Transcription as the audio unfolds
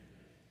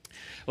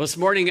Well, this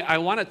morning I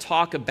want to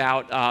talk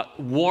about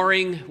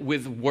warring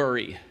with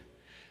worry.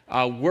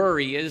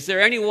 Worry. Is there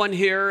anyone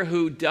here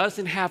who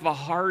doesn't have a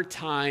hard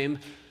time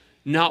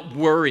not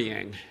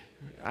worrying?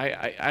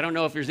 I don't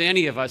know if there's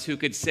any of us who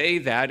could say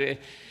that.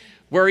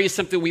 Worry is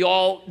something we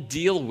all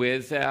deal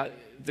with.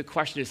 The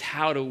question is,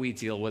 how do we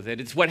deal with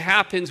it? It's what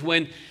happens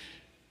when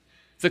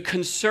the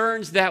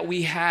concerns that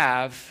we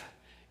have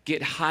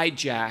get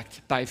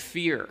hijacked by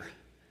fear.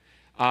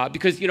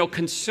 Because,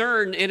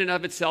 concern in and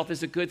of itself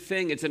is a good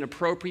thing. It's an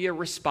appropriate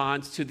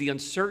response to the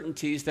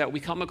uncertainties that we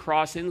come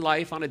across in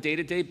life on a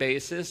day-to-day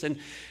basis. And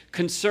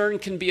concern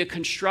can be a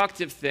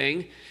constructive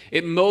thing.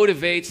 It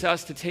motivates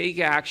us to take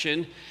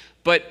action.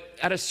 But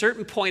at a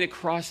certain point, it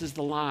crosses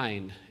the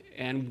line,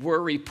 and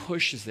worry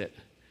pushes it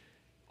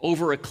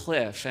over a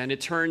cliff. And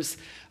it turns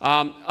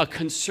a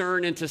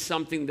concern into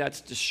something that's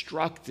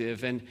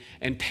destructive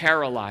and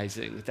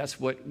paralyzing. That's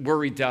what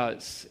worry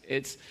does.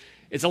 It's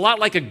a lot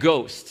like a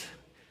ghost.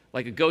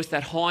 Like a ghost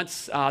that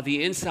haunts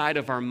the inside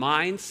of our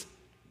minds,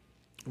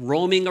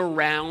 roaming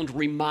around,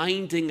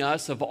 reminding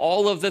us of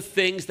all of the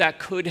things that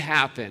could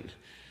happen,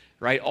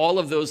 right? All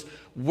of those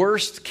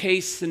worst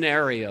case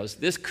scenarios.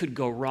 This could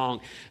go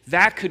wrong.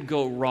 That could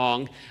go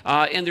wrong.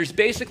 And there's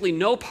basically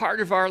no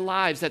part of our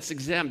lives that's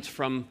exempt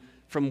from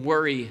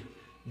worry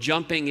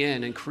jumping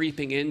in and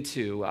creeping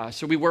into.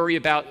 So we worry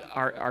about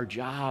our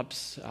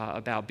jobs,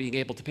 about being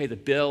able to pay the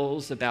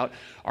bills, about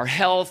our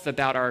health,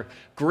 about our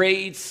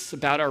grades,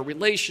 about our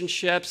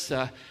relationships,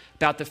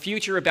 about the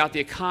future, about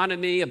the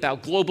economy,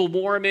 about global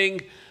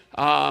warming,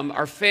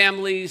 our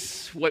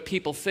families, what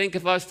people think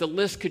of us. The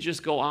list could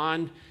just go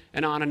on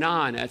and on and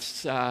on.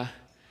 There's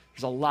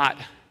a lot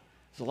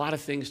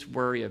of things to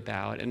worry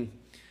about. And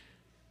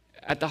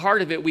at the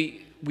heart of it,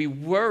 we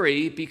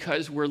worry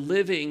because we're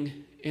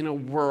living in a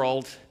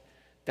world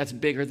that's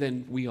bigger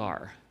than we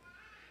are.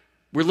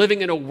 We're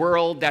living in a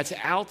world that's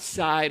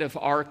outside of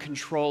our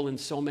control in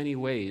so many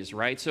ways,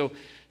 right? So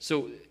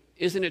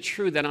isn't it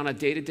true that on a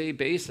day-to-day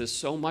basis,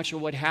 so much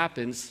of what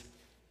happens,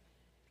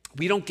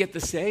 we don't get the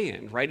say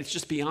in, right? It's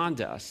just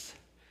beyond us.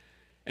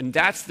 And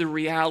that's the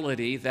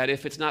reality, that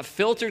if it's not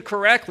filtered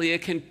correctly,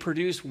 it can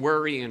produce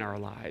worry in our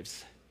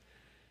lives.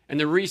 And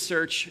the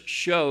research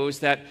shows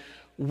that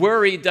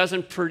worry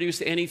doesn't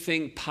produce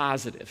anything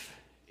positive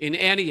in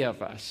any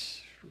of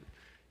us. It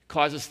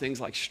causes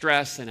things like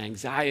stress and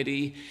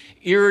anxiety,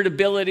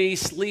 irritability,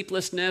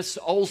 sleeplessness,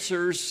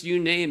 ulcers, you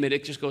name it.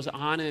 It just goes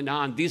on and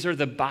on. These are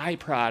the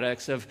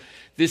byproducts of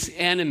this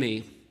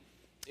enemy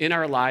in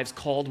our lives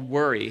called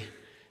worry,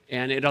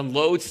 and it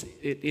unloads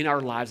in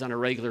our lives on a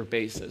regular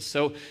basis.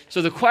 So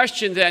the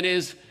question then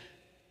is,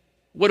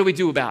 what do we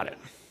do about it?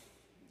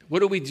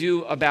 What do we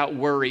do about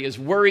worry? Is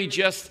worry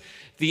just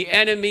the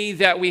enemy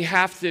that we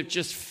have to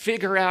just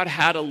figure out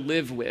how to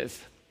live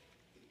with?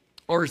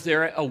 Or is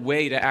there a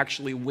way to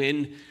actually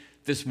win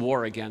this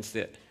war against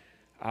it?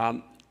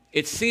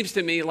 It seems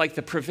to me like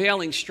the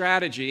prevailing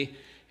strategy,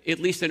 at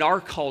least in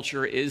our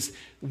culture, is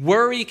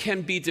worry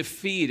can be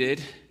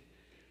defeated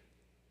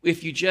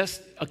if you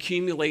just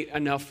accumulate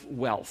enough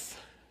wealth,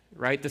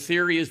 right? The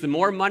theory is the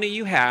more money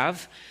you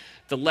have,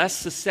 the less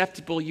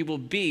susceptible you will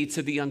be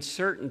to the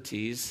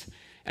uncertainties,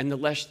 and the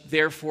less,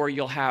 therefore,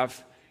 you'll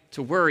have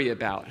to worry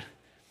about.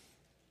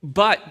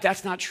 But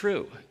that's not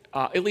true.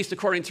 At least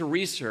according to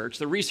research.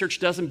 The research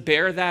doesn't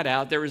bear that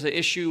out. There was an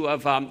issue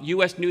of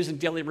U.S. News and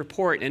Daily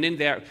Report, and in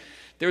there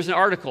was an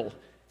article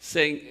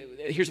saying,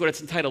 here's what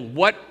it's entitled,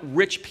 What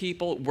Rich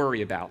People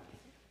Worry About.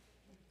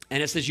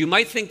 And it says, you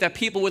might think that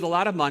people with a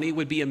lot of money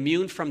would be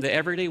immune from the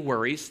everyday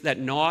worries that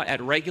gnaw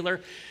at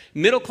regular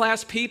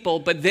middle-class people,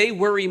 but they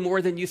worry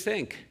more than you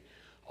think,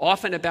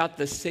 often about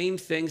the same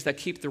things that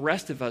keep the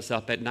rest of us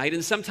up at night,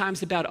 and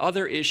sometimes about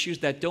other issues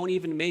that don't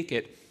even make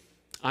it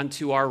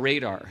onto our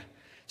radar.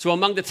 So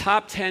among the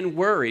top 10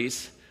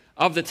 worries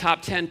of the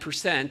top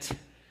 10%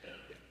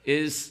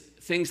 is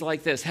things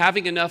like this: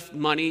 having enough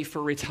money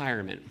for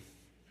retirement.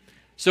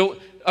 So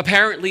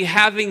apparently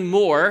having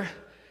more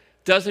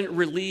doesn't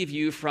relieve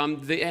you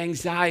from the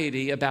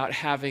anxiety about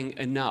having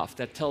enough.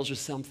 That tells you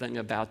something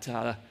about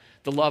the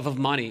love of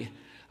money.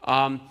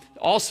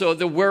 Also,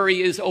 the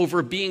worry is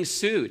over being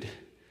sued.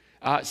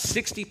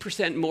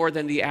 60% more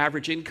than the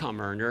average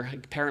income earner.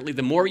 Apparently,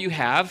 the more you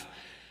have,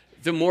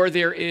 the more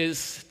there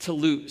is to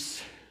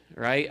lose.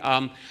 Right?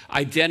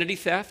 Identity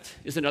theft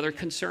is another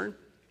concern.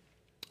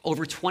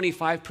 Over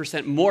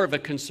 25% more of a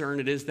concern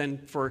it is than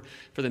for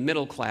the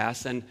middle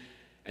class. And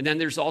then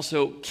there's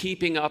also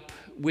keeping up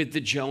with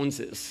the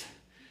Joneses.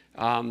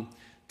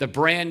 The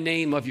brand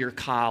name of your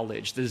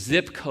college, the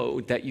zip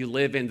code that you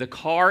live in, the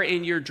car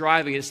in your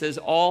driving. It says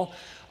all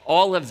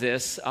of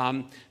this,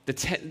 all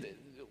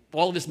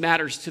of this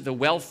matters to the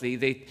wealthy.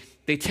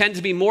 They tend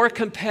to be more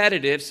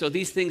competitive, so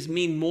these things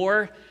mean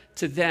more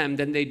to them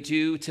than they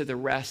do to the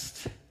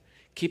rest.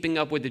 Keeping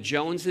up with the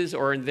Joneses,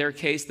 or in their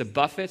case, the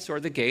Buffetts or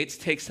the Gates,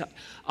 takes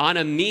on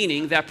a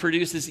meaning that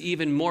produces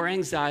even more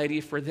anxiety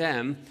for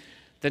them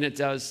than it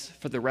does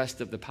for the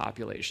rest of the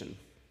population.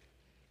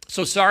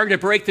 So sorry to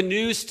break the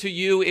news to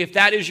you. If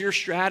that is your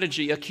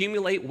strategy,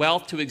 accumulate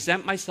wealth to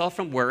exempt myself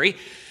from worry,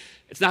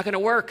 It's not going to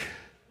work.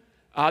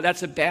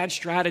 That's a bad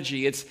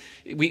strategy.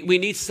 We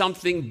need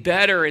something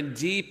better and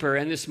deeper.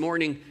 And this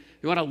morning,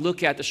 we want to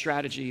look at the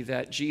strategy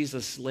that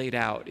Jesus laid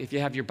out. If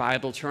you have your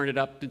Bible, turn it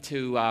up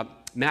to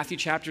Matthew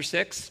chapter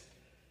 6.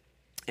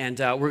 And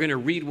we're going to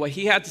read what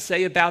he had to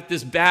say about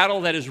this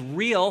battle that is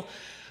real,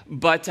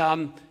 but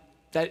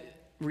that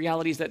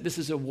reality is that this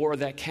is a war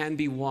that can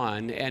be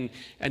won. And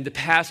the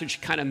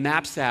passage kind of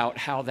maps out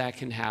how that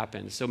can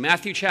happen. So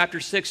Matthew chapter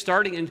 6,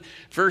 starting in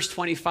verse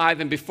 25.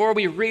 And before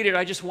we read it,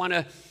 I just want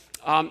to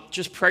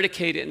just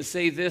predicate it and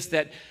say this,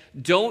 that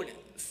don't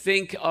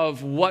think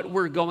of what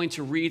we're going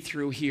to read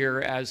through here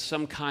as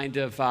some kind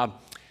of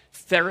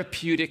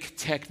therapeutic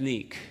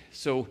technique.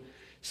 So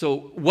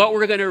what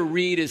we're going to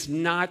read is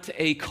not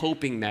a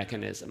coping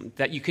mechanism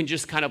that you can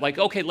just kind of like,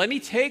 okay, let me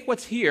take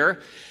what's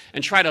here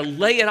and try to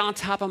lay it on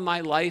top of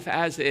my life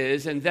as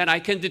is, and then I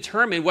can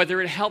determine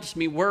whether it helps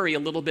me worry a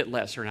little bit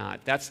less or not.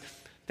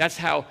 That's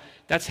how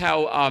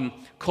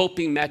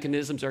coping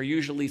mechanisms are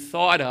usually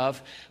thought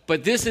of.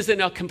 But this is in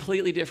a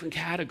completely different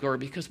category,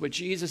 because what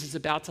Jesus is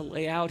about to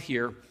lay out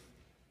here,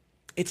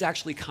 it's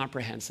actually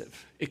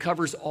comprehensive. It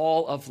covers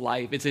all of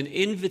life. It's an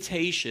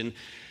invitation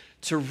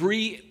to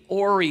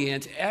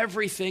reorient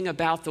everything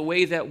about the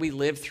way that we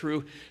live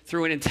through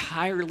an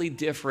entirely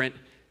different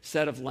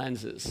set of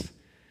lenses.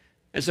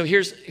 And so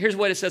here's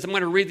what it says. I'm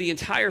going to read the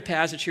entire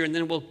passage here, and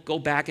then we'll go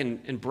back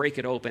and break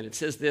it open. It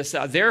says this,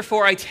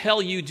 therefore I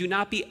tell you, do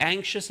not be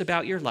anxious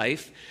about your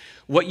life,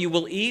 what you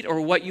will eat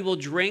or what you will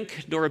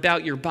drink, nor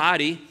about your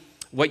body,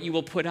 what you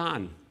will put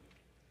on.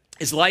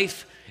 Is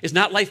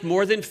not life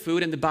more than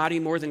food, and the body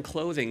more than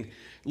clothing?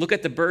 Look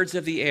at the birds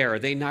of the air.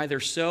 They neither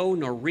sow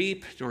nor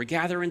reap nor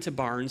gather into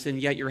barns,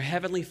 and yet your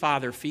heavenly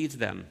Father feeds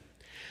them.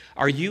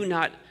 Are you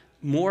not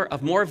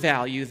of more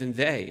value than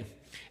they?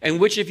 And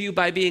which of you,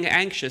 by being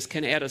anxious,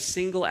 can add a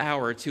single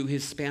hour to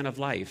his span of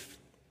life?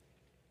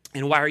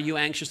 And why are you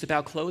anxious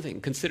about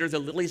clothing? Consider the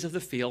lilies of the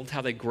field,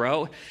 how they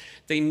grow.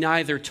 They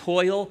neither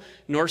toil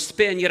nor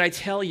spin. Yet I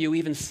tell you,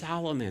 even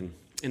Solomon,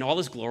 in all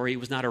his glory,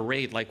 was not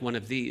arrayed like one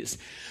of these.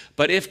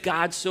 But if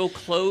God so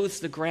clothes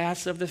the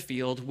grass of the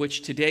field,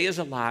 which today is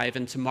alive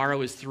and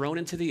tomorrow is thrown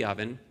into the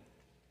oven,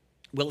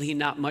 will he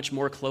not much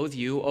more clothe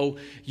you, O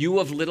you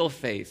of little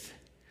faith?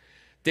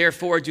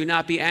 Therefore, do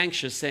not be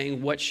anxious,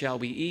 saying, what shall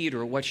we eat,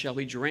 or what shall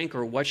we drink,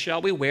 or what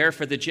shall we wear?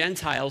 For the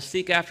Gentiles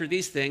seek after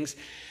these things,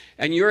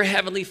 and your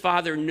heavenly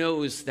Father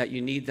knows that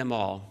you need them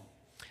all.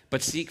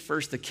 But seek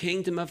first the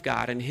kingdom of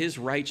God and his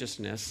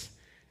righteousness,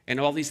 and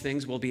all these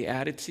things will be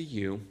added to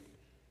you.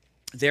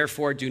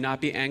 Therefore, do not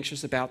be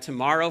anxious about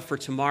tomorrow, for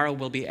tomorrow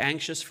will be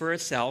anxious for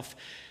itself.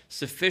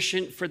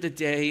 Sufficient for the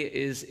day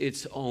is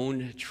its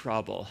own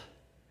trouble.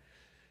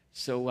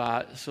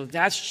 So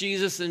that's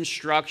Jesus'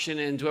 instruction,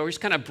 and we'll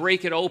just kind of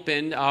break it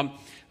open,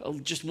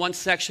 just one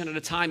section at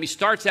a time. He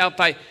starts out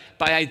by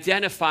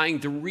identifying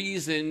the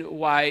reason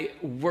why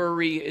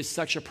worry is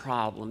such a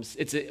problem.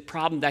 It's a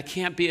problem that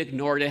can't be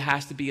ignored. It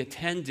has to be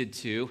attended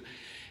to.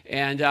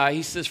 And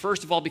he says,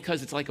 first of all,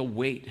 because it's like a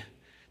weight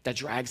that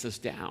drags us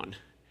down.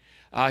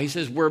 He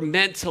says we're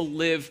meant to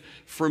live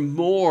for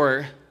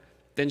more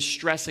than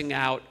stressing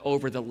out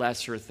over the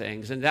lesser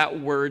things. And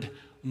that word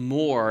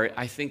more,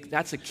 I think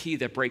that's a key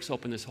that breaks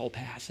open this whole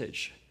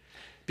passage.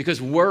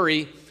 Because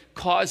worry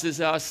causes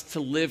us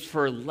to live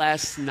for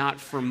less, not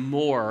for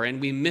more.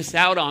 And we miss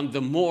out on the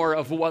more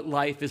of what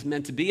life is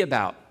meant to be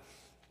about.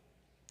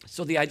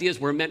 So the idea is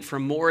we're meant for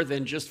more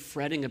than just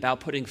fretting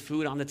about putting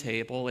food on the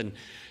table and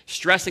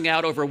stressing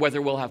out over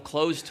whether we'll have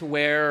clothes to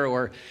wear,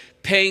 or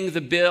paying the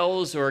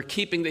bills, or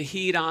keeping the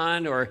heat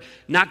on, or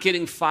not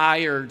getting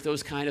fired,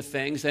 those kind of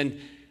things. And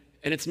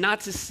it's not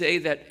to say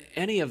that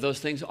any of those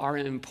things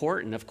aren't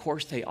important. Of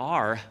course they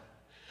are.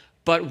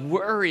 But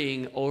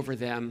worrying over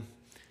them,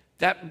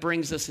 that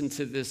brings us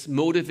into this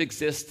mode of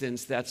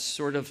existence that's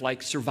sort of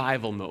like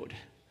survival mode,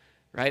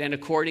 right? And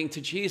according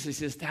to Jesus,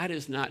 he says that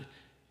is not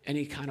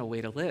any kind of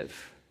way to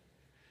live.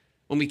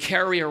 When we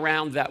carry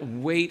around that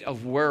weight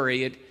of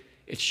worry,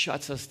 it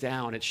shuts us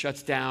down. It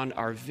shuts down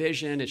our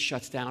vision. It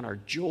shuts down our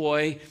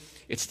joy.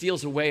 It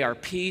steals away our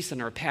peace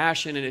and our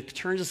passion, and it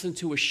turns us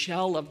into a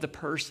shell of the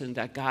person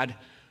that God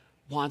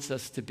wants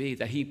us to be,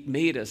 that he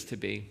made us to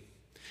be.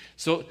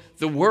 So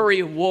the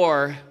worry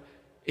war,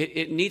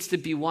 it needs to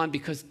be won,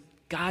 because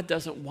God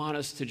doesn't want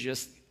us to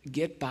just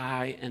get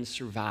by and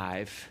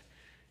survive.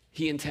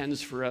 He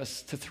intends for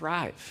us to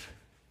thrive.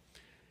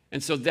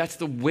 And so that's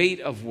the weight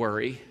of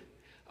worry.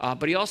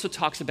 But he also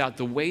talks about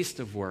the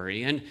waste of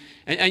worry.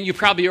 And you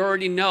probably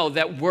already know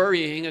that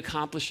worrying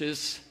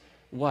accomplishes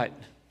what?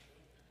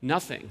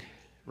 Nothing,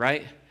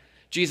 right?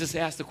 Jesus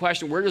asked the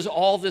question, where does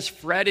all this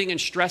fretting and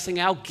stressing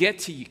out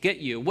get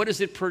you? What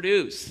does it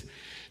produce?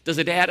 Does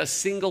it add a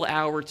single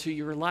hour to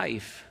your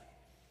life?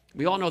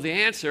 We all know the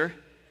answer.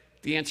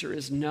 The answer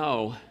is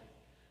no.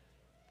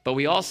 But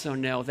we also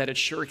know that it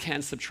sure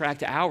can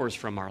subtract hours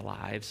from our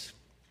lives.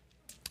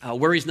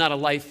 Worry's not a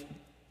life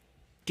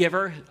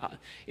giver,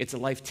 it's a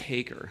life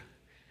taker.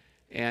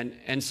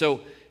 And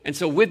so And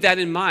so with that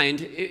in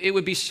mind, it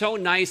would be so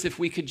nice if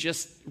we could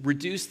just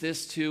reduce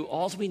this to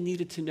all we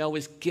needed to know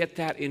is get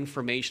that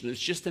information. It's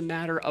just a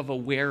matter of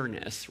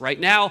awareness. Right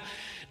now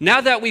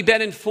that we've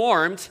been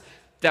informed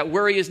that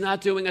worry is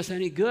not doing us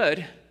any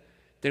good,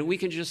 then we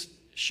can just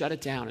shut it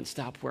down and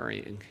stop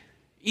worrying.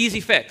 Easy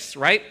fix,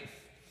 right?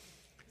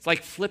 It's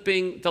like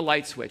flipping the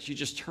light switch. You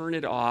just turn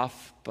it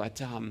off,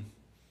 but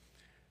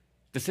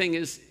the thing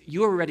is,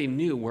 you already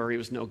knew worry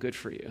was no good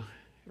for you.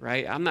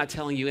 Right? I'm not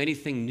telling you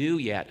anything new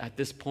yet at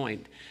this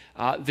point.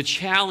 The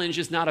challenge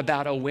is not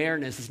about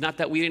awareness. It's not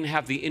that we didn't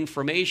have the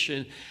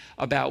information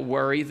about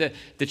worry.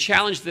 The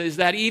challenge is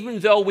that even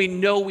though we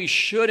know we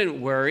shouldn't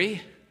worry,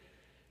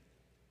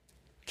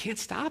 we can't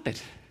stop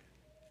it.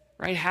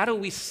 Right? How do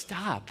we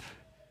stop?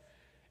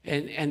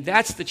 And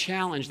that's the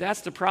challenge.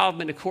 That's the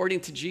problem. And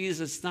according to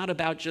Jesus, it's not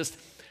about just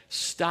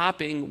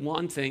stopping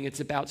one thing.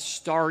 It's about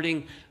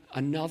starting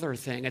another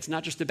thing. It's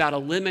not just about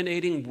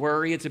eliminating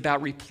worry, it's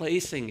about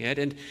replacing it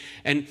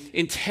and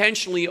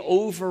intentionally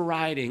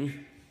overriding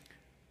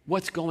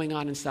what's going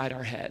on inside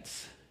our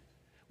heads,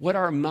 what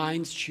our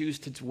minds choose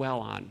to dwell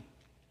on.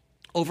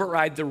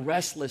 Override the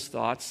restless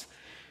thoughts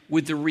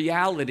with the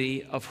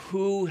reality of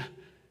who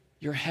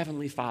your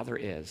Heavenly Father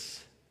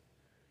is.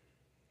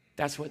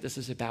 That's what this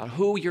is about,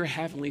 who your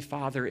Heavenly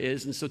Father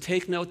is. And so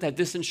take note that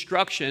this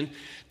instruction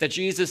that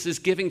Jesus is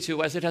giving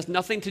to us, it has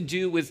nothing to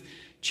do with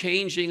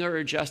changing or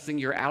adjusting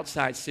your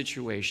outside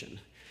situation.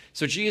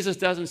 So Jesus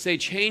doesn't say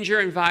change your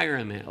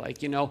environment,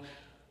 like,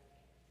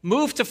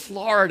 move to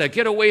Florida,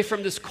 get away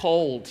from this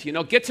cold,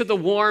 get to the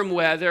warm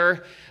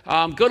weather,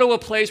 go to a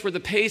place where the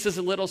pace is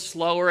a little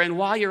slower, and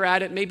while you're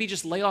at it, maybe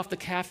just lay off the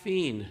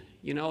caffeine.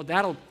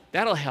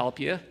 That'll help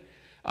you.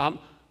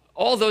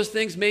 All those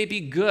things may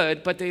be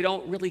good, but they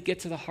don't really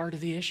get to the heart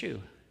of the issue.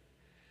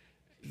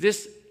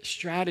 This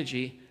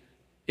strategy,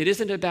 it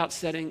isn't about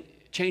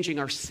changing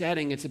our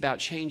setting, it's about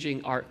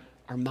changing our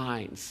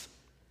minds.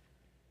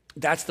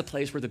 That's the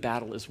place where the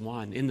battle is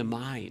won, in the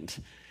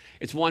mind.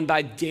 It's won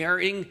by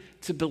daring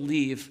to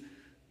believe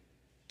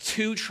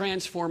two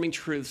transforming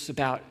truths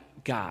about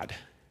God.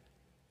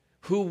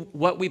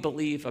 What we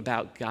believe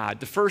about God.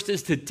 The first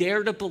is to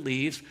dare to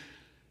believe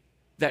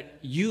that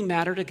you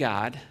matter to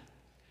God.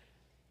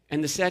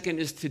 And the second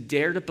is to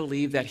dare to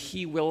believe that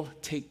He will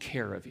take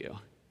care of you.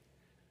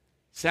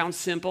 Sounds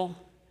simple,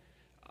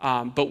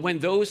 but when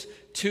those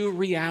two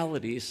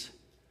realities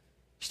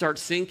start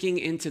sinking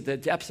into the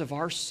depths of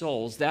our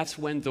souls, that's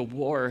when the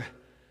war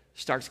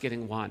starts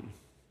getting won.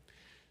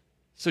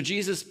 So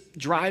Jesus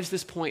drives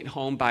this point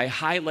home by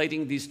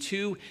highlighting these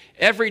two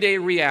everyday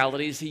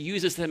realities. He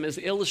uses them as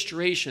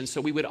illustrations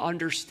so we would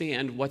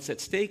understand what's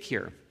at stake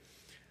here.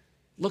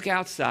 Look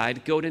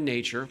outside, go to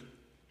nature.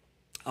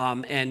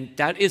 And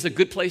that is a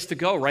good place to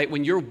go, right?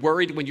 When you're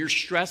worried, when you're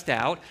stressed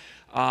out,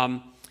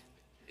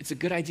 it's a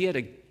good idea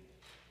to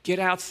get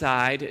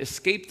outside,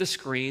 escape the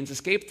screens,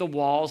 escape the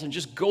walls, and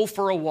just go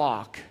for a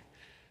walk.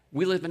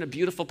 We live in a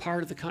beautiful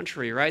part of the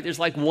country, right? There's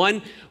like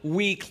 1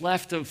 week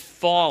left of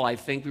fall, I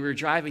think. We were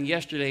driving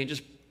yesterday and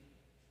just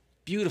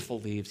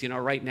beautiful leaves.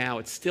 Right now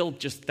it's still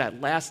just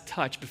that last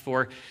touch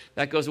before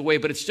that goes away,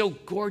 but it's still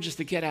gorgeous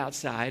to get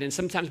outside. And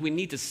sometimes we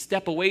need to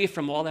step away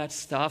from all that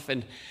stuff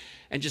and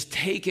just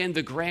take in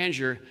the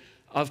grandeur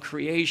of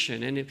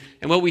creation.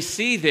 And what we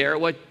see there,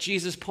 what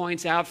Jesus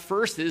points out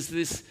first is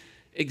this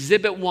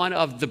exhibit 1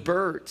 of the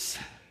birds.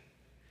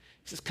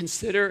 He says,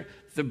 consider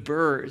the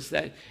birds,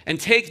 and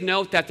take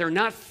note that they're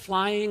not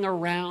flying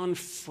around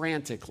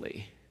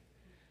frantically,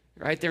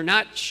 right? They're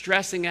not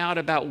stressing out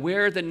about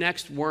where the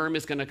next worm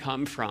is going to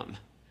come from.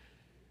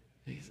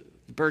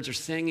 The birds are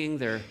singing,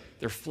 they're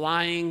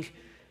flying,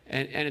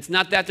 and it's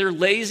not that they're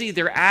lazy,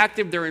 they're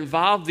active, they're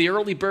involved. The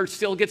early bird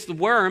still gets the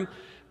worm,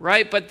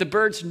 right? But the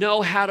birds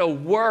know how to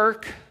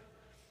work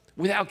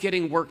without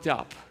getting worked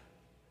up.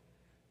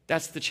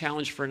 That's the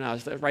challenge for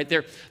us, right?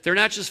 They're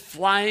not just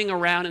flying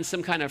around in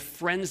some kind of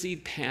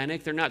frenzied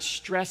panic. They're not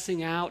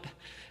stressing out.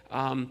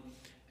 And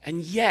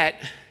yet,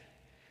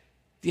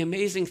 the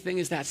amazing thing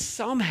is that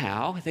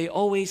somehow they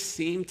always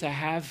seem to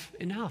have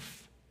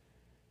enough.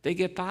 They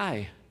get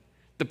by.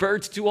 The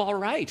birds do all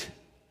right.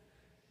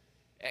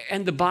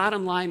 And the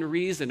bottom line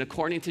reason,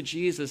 according to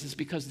Jesus, is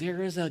because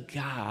there is a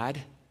God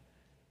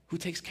who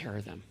takes care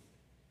of them.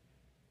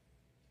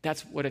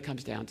 That's what it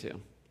comes down to.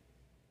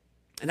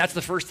 And that's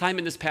the first time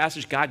in this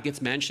passage God gets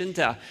mentioned.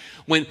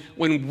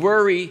 When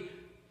worry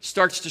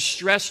starts to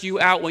stress you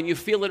out, when you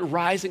feel it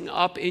rising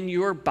up in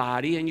your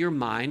body and your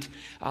mind,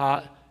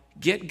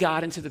 get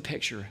God into the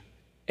picture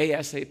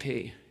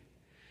ASAP.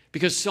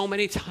 Because so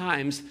many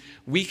times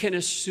we can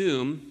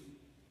assume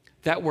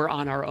that we're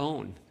on our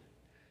own,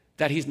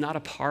 that He's not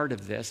a part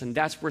of this, and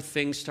that's where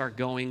things start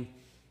going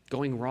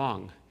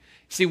wrong.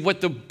 See,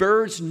 what the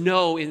birds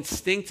know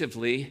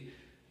instinctively,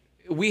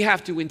 we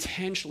have to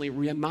intentionally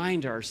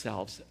remind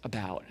ourselves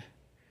about.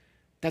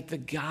 That the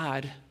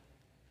God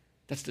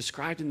that's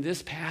described in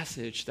this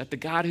passage, that the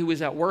God who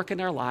is at work in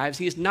our lives,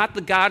 He is not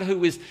the God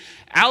who is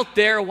out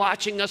there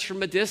watching us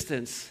from a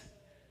distance,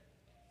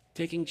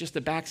 taking just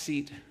a back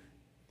seat,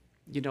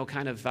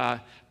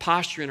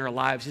 posture in our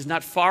lives. He's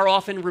not far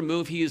off and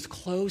removed. He is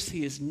close.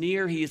 He is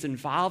near. He is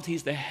involved.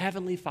 He's the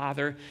Heavenly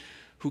Father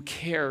who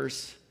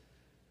cares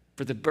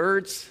for the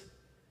birds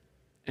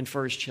and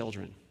for his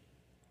children.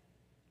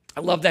 I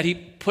love that he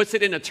puts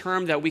it in a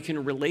term that we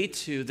can relate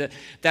to,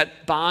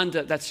 that bond,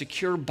 that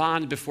secure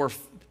bond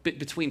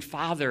between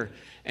father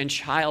and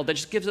child, that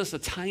just gives us a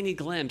tiny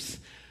glimpse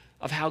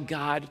of how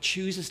God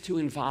chooses to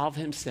involve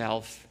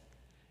himself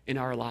in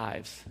our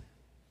lives.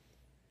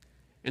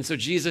 And so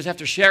Jesus,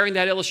 after sharing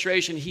that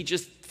illustration, he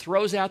just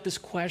throws out this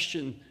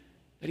question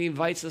that he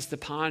invites us to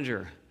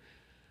ponder.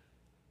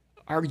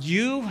 Are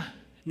you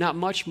not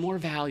much more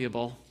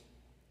valuable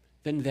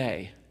than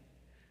they?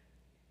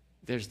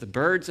 There's the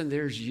birds and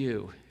there's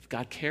you. If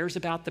God cares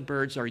about the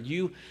birds, are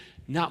you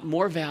not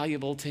more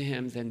valuable to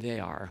him than they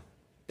are?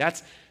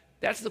 That's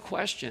the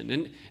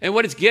question. And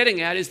what it's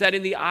getting at is that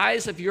in the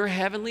eyes of your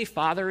heavenly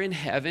Father in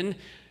heaven,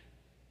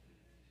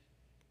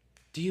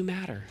 do you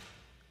matter?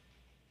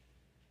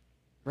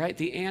 Right?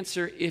 The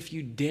answer, if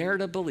you dare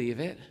to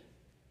believe it,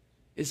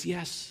 is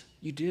yes,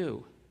 you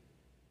do.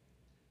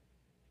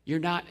 You're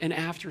not an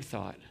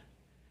afterthought.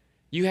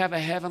 You have a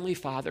heavenly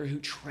Father who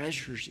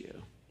treasures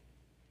you.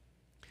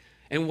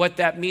 And what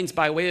that means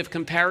by way of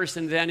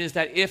comparison then is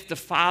that if the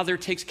Father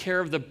takes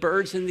care of the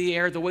birds in the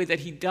air the way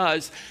that he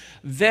does,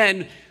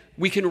 then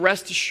we can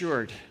rest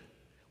assured,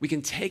 we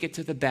can take it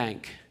to the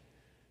bank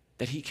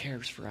that he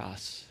cares for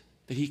us,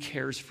 that he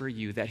cares for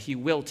you, that he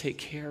will take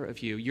care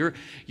of you.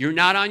 You're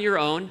not on your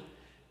own.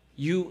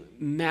 You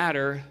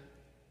matter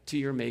to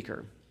your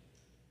Maker.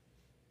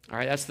 All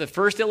right, that's the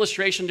first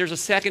illustration. There's a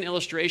second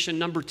illustration.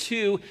 Number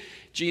 2,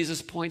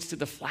 Jesus points to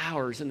the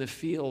flowers in the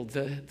field,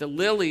 the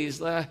lilies,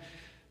 the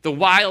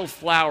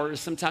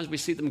wildflowers. Sometimes we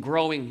see them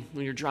growing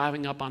when you're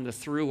driving up on the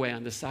thruway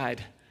on the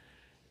side.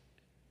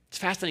 It's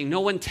fascinating.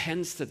 No one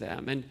tends to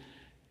them.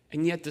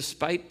 And yet,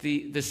 despite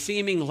the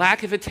seeming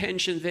lack of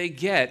attention they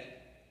get,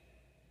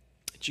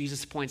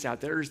 Jesus points out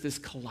there's this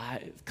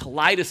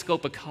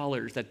kaleidoscope of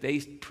colors that they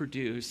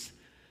produce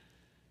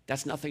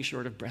that's nothing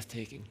short of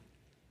breathtaking.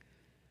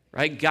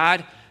 Right?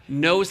 God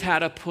knows how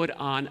to put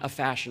on a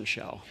fashion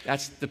show.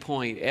 That's the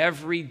point.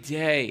 Every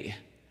day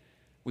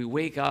we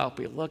wake up,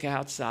 we look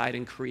outside,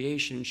 and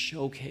creation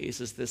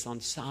showcases this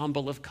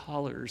ensemble of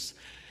colors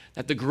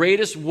that the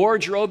greatest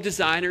wardrobe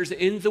designers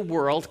in the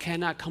world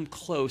cannot come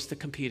close to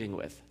competing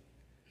with.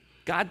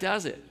 God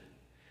does it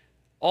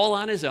all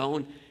on his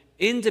own,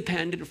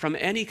 independent from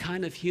any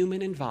kind of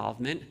human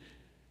involvement.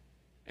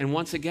 And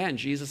once again,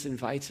 Jesus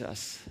invites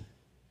us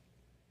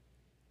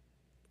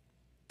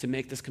to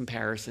make this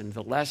comparison,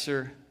 the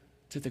lesser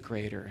to the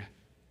greater.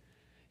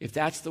 If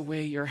that's the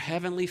way your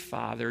heavenly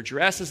Father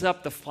dresses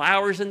up the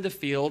flowers in the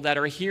field that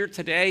are here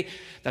today,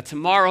 that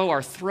tomorrow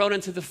are thrown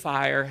into the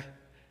fire,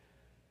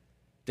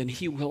 then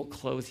he will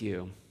clothe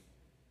you.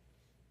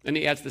 And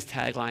he adds this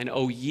tagline,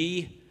 "O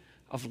ye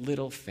of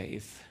little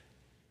faith."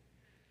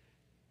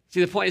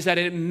 See, the point is that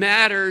it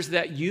matters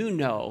that you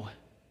know,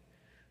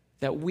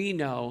 that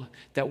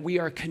we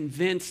are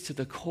convinced to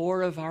the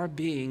core of our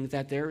being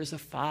that there is a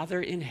Father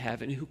in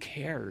heaven who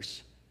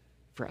cares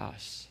for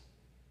us.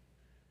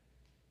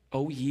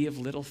 O ye of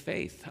little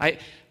faith.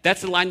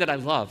 That's the line that I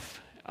love.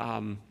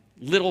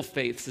 Little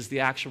faiths is the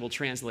actual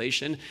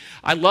translation.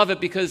 I love it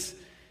because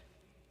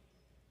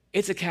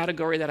it's a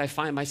category that I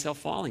find myself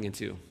falling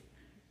into.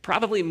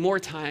 Probably more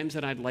times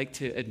than I'd like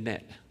to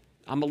admit.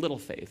 I'm a little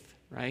faith,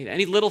 right?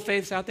 Any little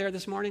faiths out there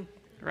this morning,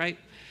 right?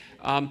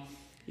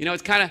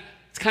 It's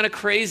kind of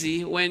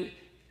crazy when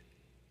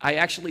I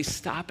actually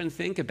stop and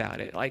think about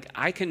it. Like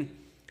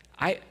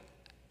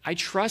I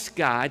trust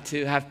God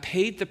to have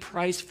paid the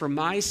price for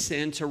my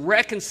sin, to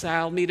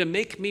reconcile me, to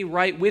make me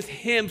right with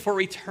him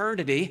for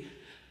eternity.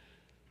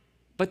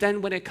 But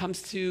then when it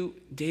comes to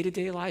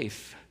day-to-day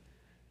life,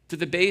 to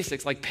the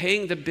basics, like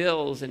paying the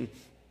bills and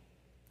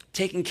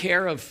taking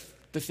care of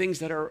the things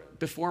that are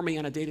before me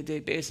on a day-to-day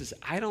basis,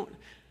 I don't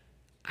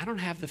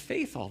have the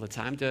faith all the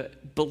time to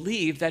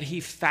believe that he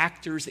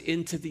factors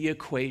into the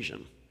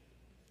equation.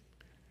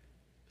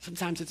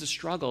 Sometimes it's a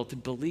struggle to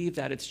believe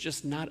that it's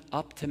just not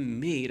up to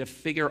me to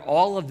figure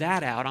all of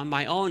that out on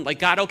my own. Like,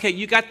 God, okay,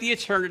 you got the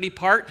eternity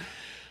part,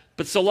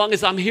 but so long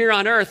as I'm here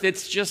on earth,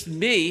 it's just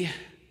me.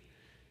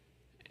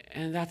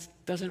 And that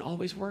doesn't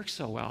always work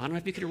so well. I don't know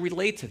if you can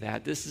relate to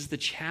that. This is the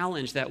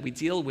challenge that we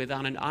deal with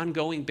on an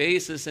ongoing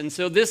basis. And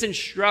so this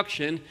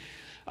instruction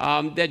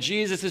that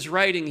Jesus is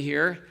writing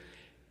here,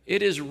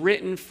 it is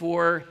written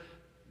for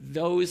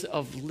those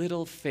of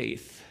little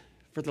faith,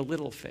 for the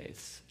little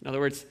faiths. In other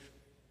words,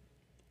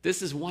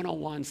 this is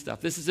 101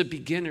 stuff. This is a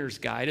beginner's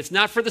guide. It's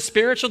not for the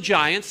spiritual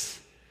giants,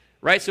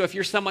 right? So if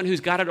you're someone who's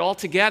got it all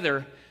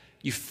together,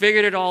 you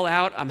figured it all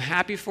out, I'm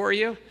happy for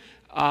you.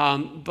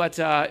 But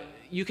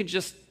you can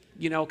just,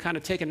 kind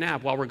of take a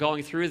nap while we're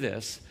going through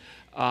this.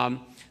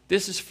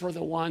 This is for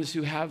the ones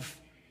who have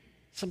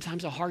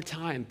sometimes a hard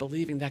time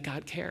believing that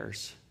God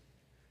cares,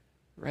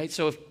 right?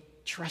 So if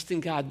trusting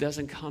God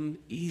doesn't come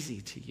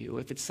easy to you,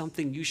 if it's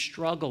something you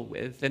struggle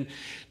with, then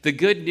the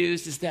good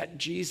news is that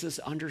Jesus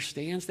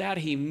understands that.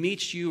 He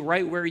meets you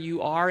right where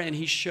you are, and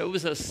he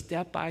shows us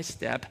step by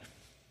step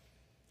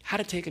how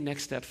to take a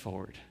next step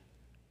forward,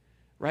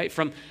 right?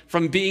 From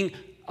being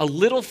a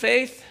little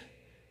faith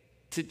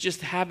to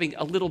just having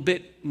a little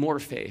bit more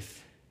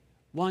faith,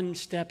 one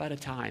step at a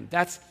time.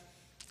 That's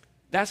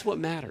what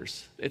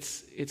matters.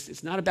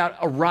 It's not about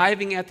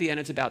arriving at the end.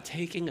 It's about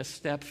taking a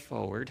step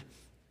forward.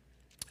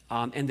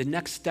 And the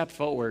next step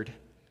forward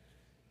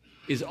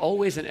is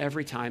always and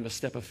every time a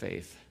step of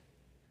faith.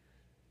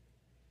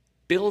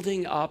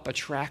 Building up a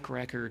track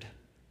record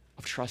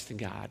of trusting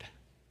God.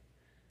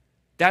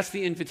 That's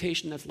the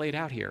invitation that's laid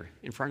out here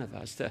in front of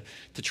us,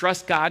 to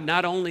trust God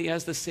not only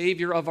as the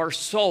Savior of our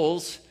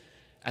souls,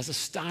 as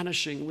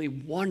astonishingly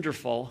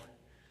wonderful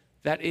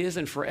that is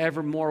and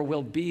forevermore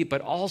will be,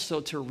 but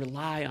also to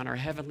rely on our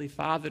Heavenly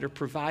Father to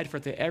provide for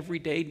the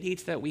everyday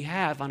needs that we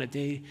have on a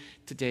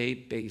day-to-day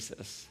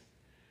basis.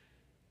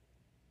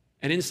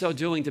 And in so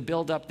doing, to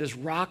build up this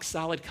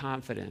rock-solid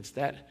confidence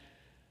that,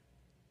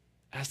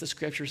 as the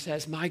Scripture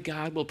says, my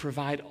God will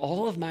provide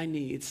all of my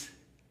needs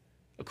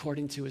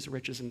according to his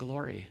riches and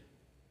glory.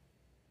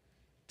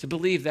 To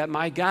believe that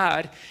my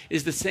God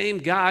is the same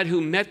God who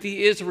met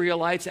the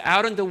Israelites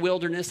out in the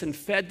wilderness and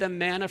fed them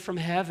manna from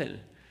heaven.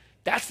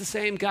 That's the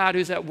same God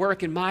who's at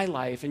work in my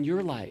life and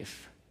your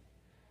life.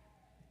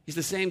 He's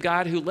the same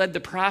God who led the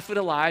prophet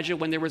Elijah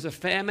when there was a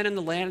famine in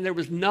the land and there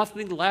was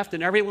nothing left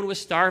and everyone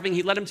was starving.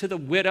 He led him to the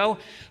widow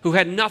who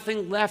had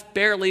nothing left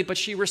barely, but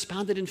she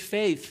responded in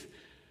faith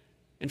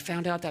and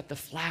found out that the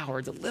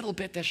flour, the little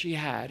bit that she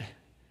had,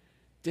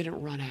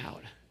 didn't run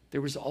out.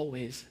 There was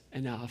always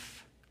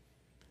enough.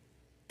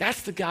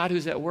 That's the God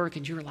who's at work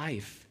in your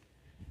life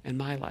and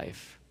my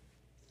life.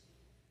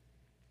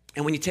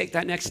 And when you take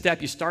that next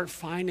step, you start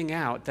finding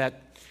out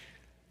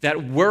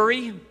that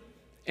worry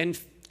and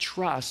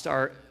trust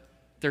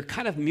they're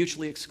kind of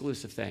mutually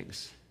exclusive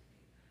things,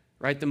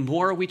 right? The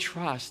more we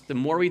trust, the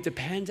more we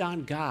depend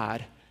on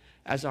God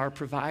as our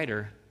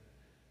provider,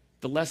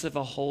 the less of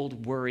a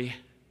hold worry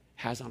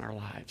has on our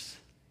lives.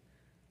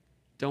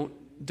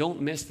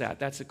 Don't miss that.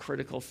 That's a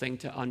critical thing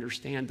to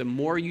understand. The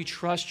more you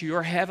trust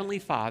your Heavenly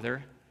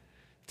Father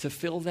to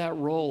fill that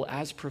role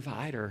as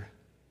provider,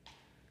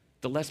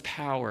 the less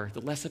power,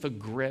 the less of a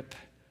grip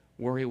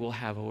worry will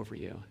have over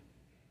you.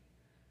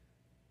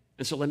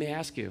 And so let me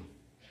ask you,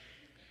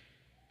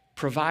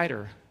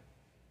 provider,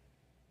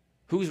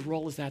 whose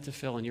role is that to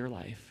fill in your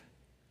life?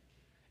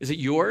 Is it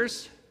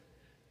yours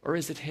or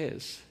is it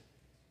his?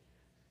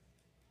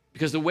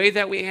 Because the way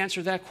that we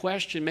answer that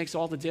question makes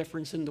all the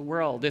difference in the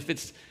world. If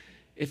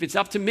it's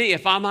up to me,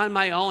 if I'm on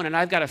my own and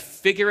I've got to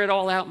figure it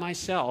all out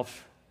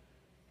myself,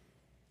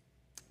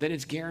 then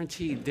it's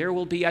guaranteed there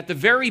will be, at the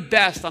very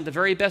best, on the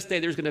very best day,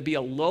 there's going to be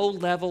a low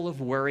level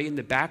of worry in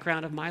the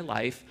background of my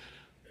life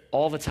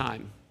all the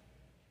time.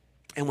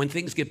 And when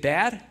things get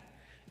bad,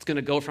 it's going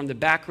to go from the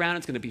background,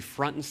 it's going to be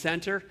front and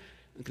center,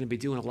 it's going to be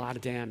doing a lot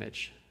of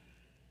damage.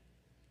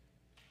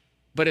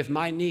 But if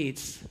my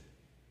needs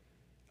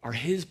are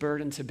his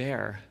burden to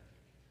bear,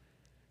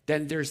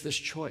 then there's this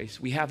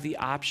choice. We have the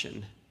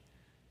option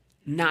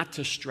not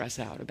to stress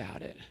out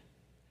about it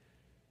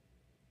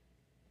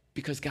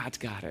because God's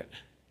got it.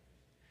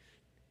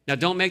 Now,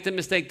 don't make the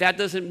mistake. That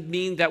doesn't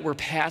mean that we're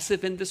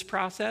passive in this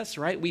process,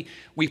 right?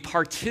 We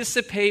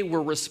participate,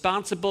 we're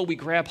responsible, we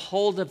grab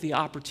hold of the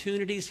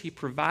opportunities he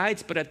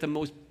provides, but at the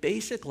most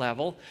basic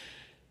level,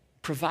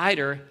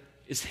 provider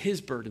is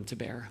his burden to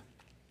bear,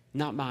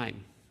 not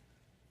mine.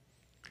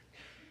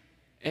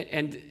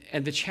 And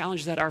the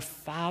challenge that our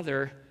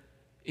Father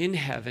in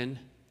heaven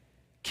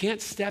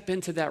can't step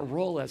into that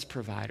role as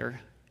provider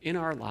in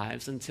our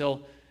lives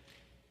until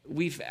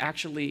we've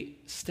actually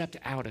stepped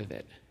out of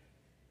it.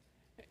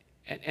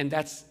 And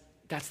that's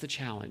the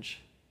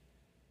challenge.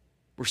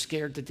 We're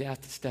scared to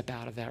death to step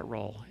out of that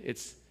role.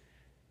 It's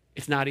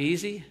not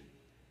easy,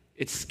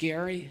 it's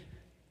scary,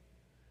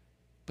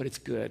 but it's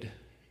good.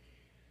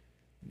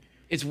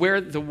 It's where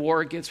the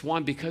war gets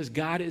won because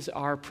God is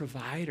our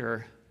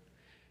provider.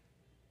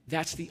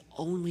 That's the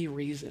only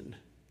reason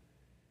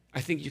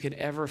I think you can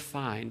ever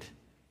find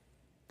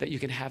that you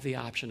can have the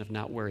option of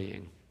not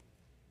worrying.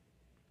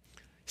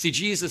 See,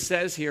 Jesus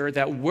says here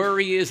that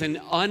worry is an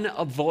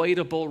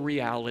unavoidable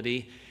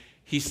reality,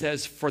 he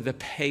says, for the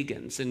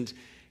pagans. And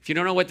if you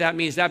don't know what that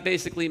means, that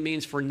basically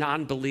means for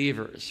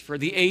non-believers, for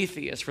the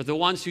atheists, for the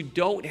ones who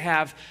don't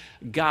have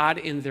God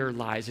in their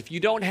lives. If you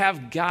don't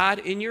have God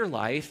in your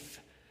life,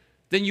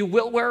 then you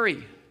will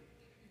worry.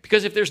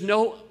 Because if there's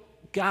no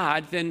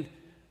God, then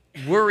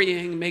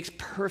worrying makes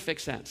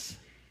perfect sense.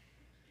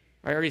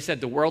 I already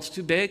said the world's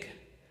too big.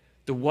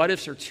 The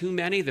what-ifs are too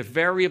many. The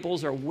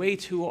variables are way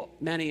too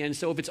many. And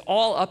so if it's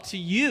all up to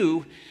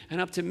you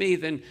and up to me,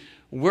 then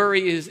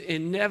worry is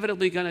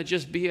inevitably going to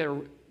just be a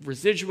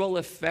residual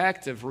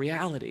effect of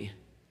reality.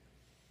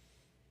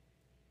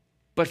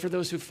 But for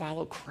those who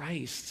follow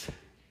Christ,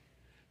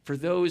 for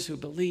those who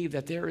believe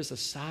that there is a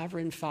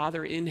sovereign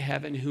Father in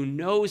heaven who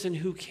knows and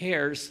who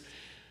cares,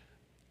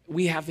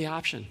 we have the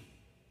option.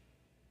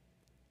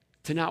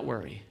 to not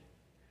worry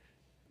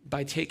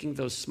by taking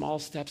those small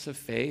steps of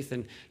faith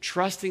and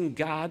trusting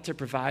God to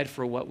provide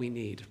for what we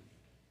need.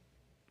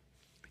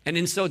 And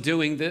in so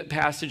doing, the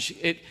passage,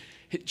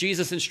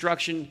 Jesus'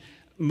 instruction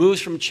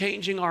moves from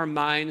changing our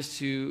minds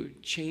to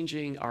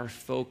changing our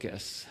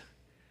focus,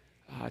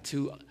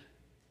 to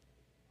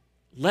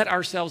let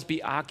ourselves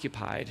be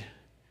occupied.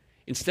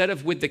 Instead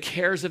of with the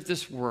cares of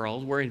this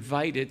world, we're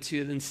invited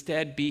to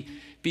instead be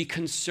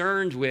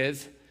concerned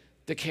with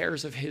the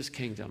cares of his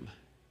kingdom.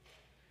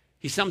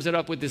 He sums it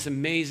up with this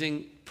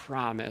amazing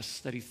promise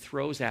that he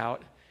throws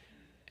out,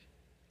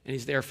 and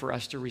he's there for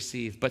us to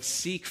receive. But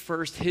seek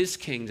first his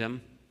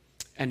kingdom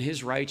and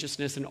his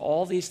righteousness, and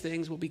all these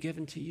things will be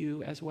given to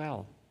you as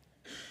well.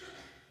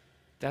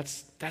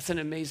 That's an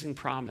amazing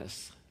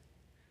promise.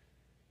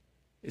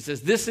 It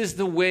says, this is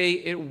the way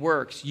it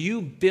works.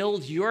 You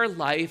build your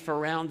life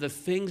around the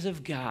things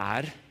of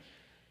God,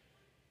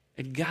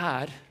 and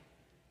God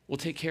will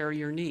take care of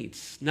your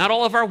needs. Not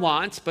all of our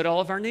wants, but all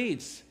of our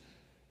needs.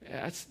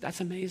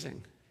 That's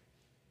amazing.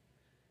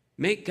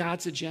 Make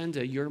God's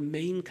agenda your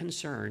main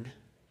concern,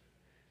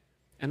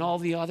 and all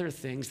the other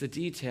things, the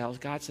details,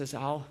 God says,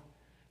 I'll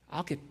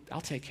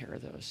take care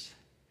of those.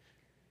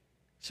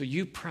 So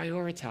you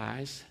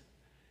prioritize,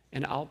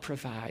 and I'll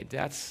provide.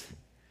 That's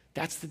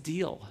the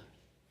deal.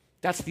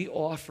 That's the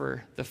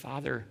offer the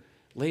Father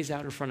lays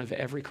out in front of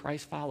every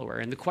Christ follower.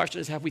 And the question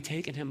is, have we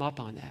taken him up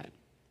on that?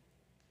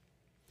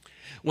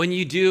 When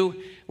you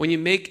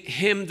make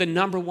him the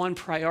number one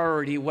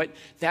priority, what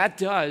that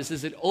does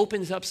is it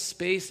opens up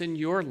space in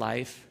your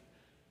life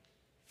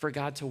for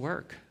God to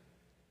work,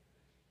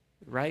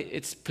 right?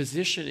 It's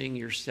positioning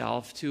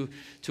yourself to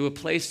a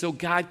place so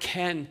God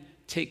can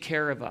take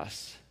care of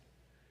us.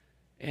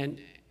 And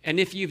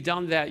if you've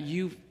done that,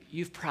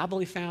 you've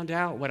probably found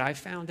out. What I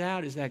found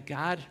out is that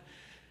God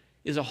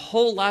is a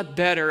whole lot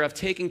better of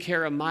taking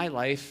care of my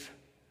life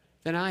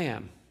than I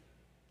am.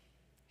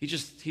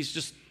 He's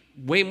just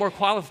way more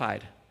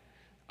qualified.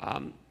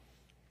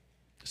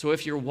 So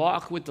if your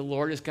walk with the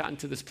Lord has gotten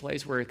to this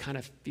place where it kind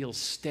of feels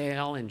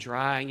stale and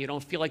dry, and you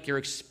don't feel like you're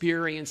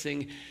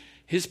experiencing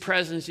his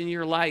presence in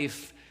your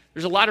life,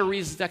 there's a lot of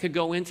reasons that could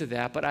go into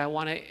that, but I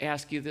want to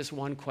ask you this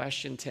one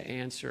question to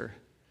answer.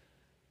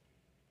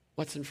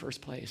 What's in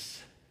first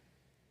place?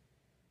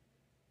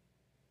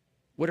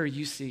 What are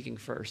you seeking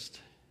first?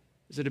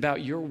 Is it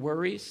about your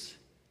worries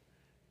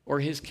or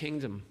his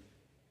kingdom?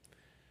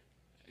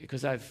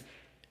 Because I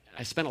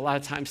spent a lot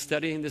of time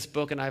studying this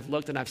book, and I've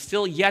looked, and I've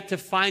still yet to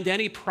find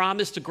any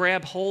promise to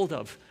grab hold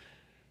of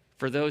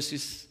for those who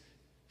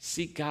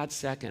seek God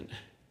second,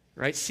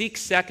 right? Seek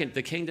second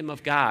the kingdom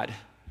of God.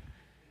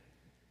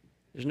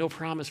 There's no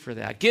promise for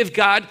that. Give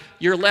God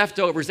your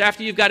leftovers.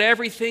 After you've got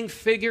everything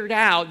figured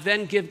out,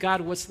 then give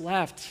God what's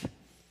left.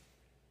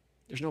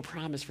 There's no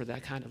promise for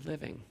that kind of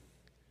living.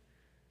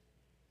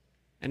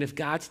 And if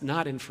God's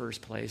not in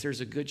first place, there's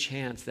a good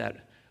chance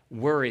that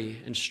worry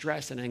and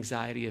stress and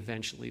anxiety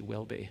eventually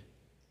will be.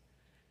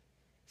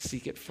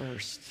 Seek it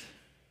first.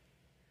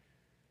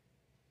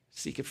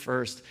 Seek it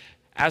first.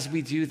 As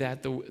we do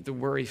that, the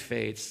worry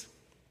fades.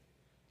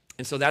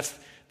 And so that's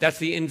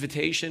the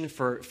invitation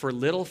for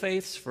little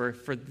faiths, for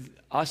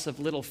us of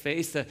little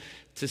faith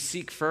to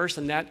seek first.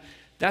 And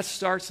that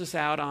starts us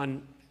out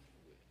on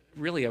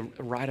really a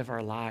ride of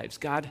our lives.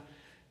 God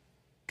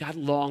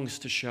longs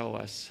to show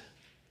us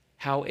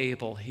how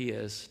able he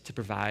is to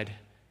provide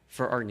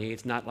for our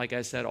needs. Not, like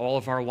I said, all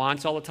of our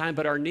wants all the time,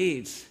 but our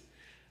needs.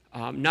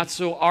 Not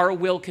so our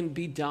will can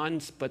be done,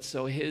 but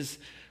so his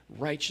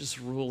righteous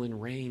rule and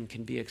reign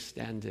can be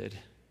extended.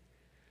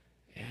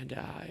 And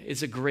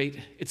it's a great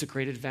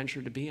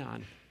adventure to be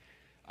on.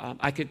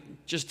 I could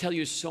just tell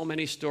you so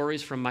many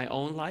stories from my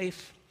own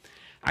life.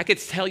 I could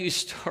tell you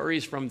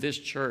stories from this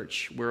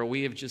church where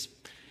we have just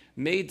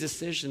made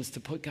decisions to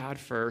put God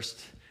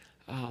first.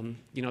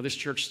 This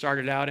church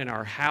started out in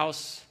our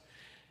house.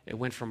 It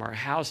went from our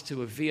house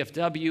to a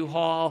VFW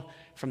hall,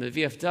 from the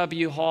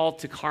VFW hall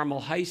to Carmel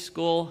High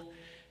School.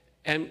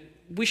 And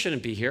we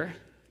shouldn't be here.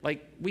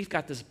 Like, we've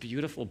got this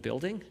beautiful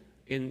building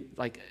in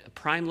like a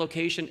prime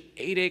location,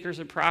 8 acres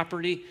of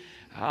property.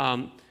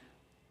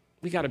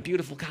 We got a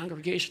beautiful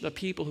congregation of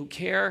people who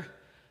care.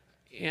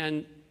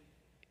 And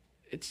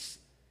it's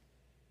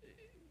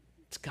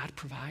God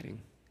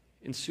providing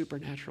in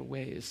supernatural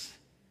ways.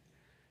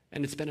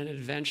 And it's been an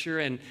adventure,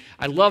 and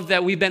I love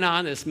that we've been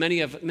on this.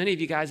 Many of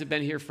you guys have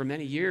been here for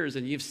many years,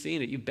 and you've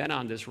seen it. You've been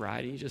on this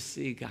ride, and you just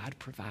see God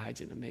provides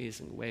in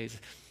amazing ways.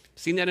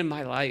 I've seen that in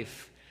my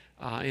life,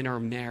 in our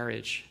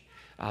marriage.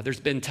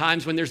 There's been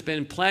times when there's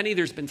been plenty.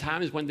 There's been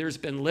times when there's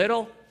been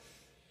little,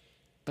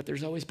 but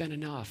there's always been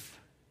enough.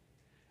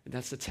 And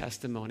that's a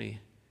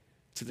testimony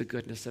to the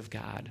goodness of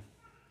God.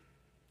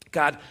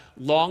 God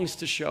longs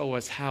to show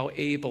us how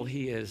able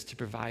he is to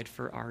provide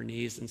for our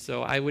needs. And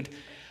so I would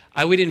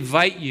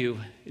invite you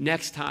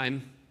next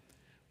time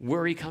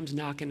worry comes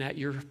knocking at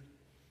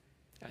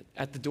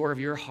the door of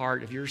your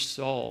heart, of your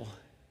soul,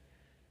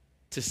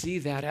 to see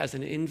that as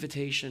an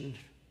invitation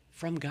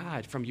from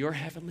God, from your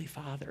heavenly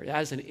Father,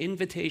 as an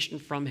invitation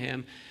from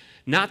him,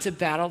 not to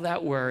battle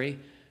that worry,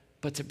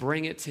 but to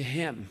bring it to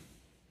him,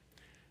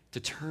 to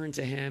turn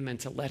to him and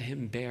to let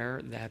him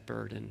bear that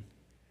burden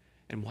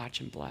and watch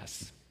him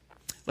bless.